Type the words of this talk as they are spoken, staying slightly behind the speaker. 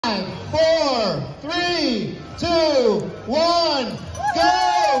4, 3, 2, 1, go!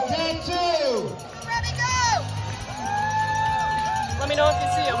 Cat 2! Ready, go! Let me know if you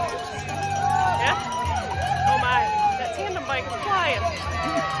see him. Yeah? Oh my, that tandem bike is flying.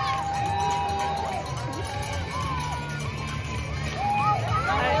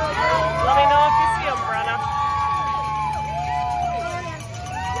 Let me know if you see them, Brenna.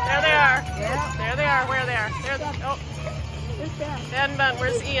 There they are. Yeah. There they are. Where they are. There's, oh. And Ben,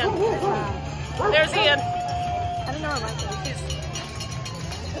 where's Ian? There's Ian. I don't know.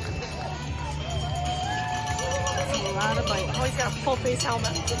 That's a lot of bike. Oh, he's got a full face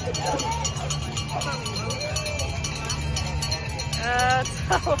helmet. That's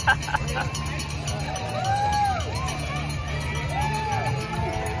a lot.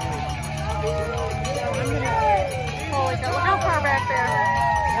 Holy cow, look how far back there.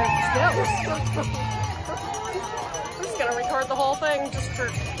 I'm just gonna record the whole thing just for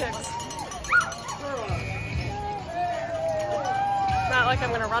kicks. It's not like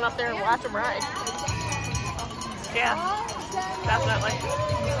I'm gonna run up there and watch them ride. Yeah, definitely.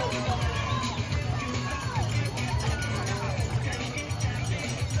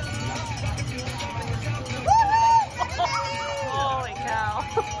 Holy cow.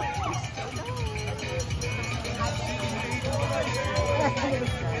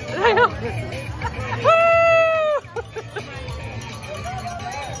 I know.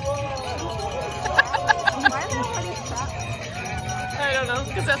 I don't know,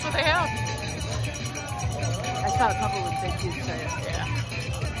 because that's what they have. I saw a couple of big huge tires. Yeah.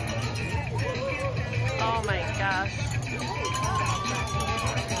 Oh my gosh.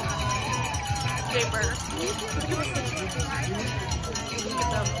 Jaybird. Look at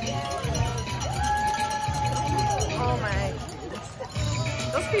them. Oh my.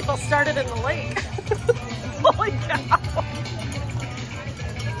 Those people started in the lake. Holy cow.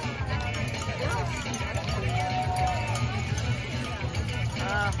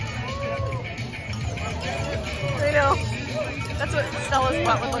 I know. That's what Stella's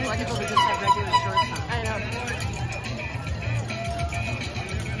butt would look like if we just had regular shorts on. I know.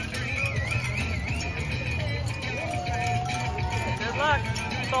 Good luck,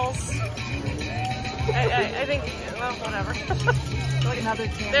 Bulls. I think, well, whatever. Like another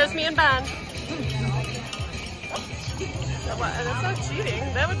channel. There's me and Ben. That's not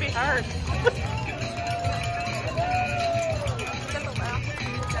cheating. That would be hard.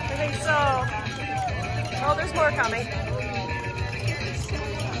 I think so. Oh, there's more coming.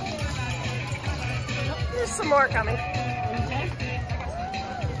 There's some more coming.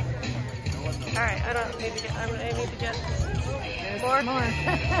 All right, I don't need to get. I need to get more.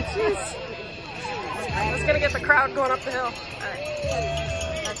 Jeez. I was gonna get the crowd going up the hill. All right.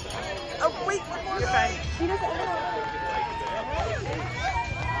 Oh wait, you're fine.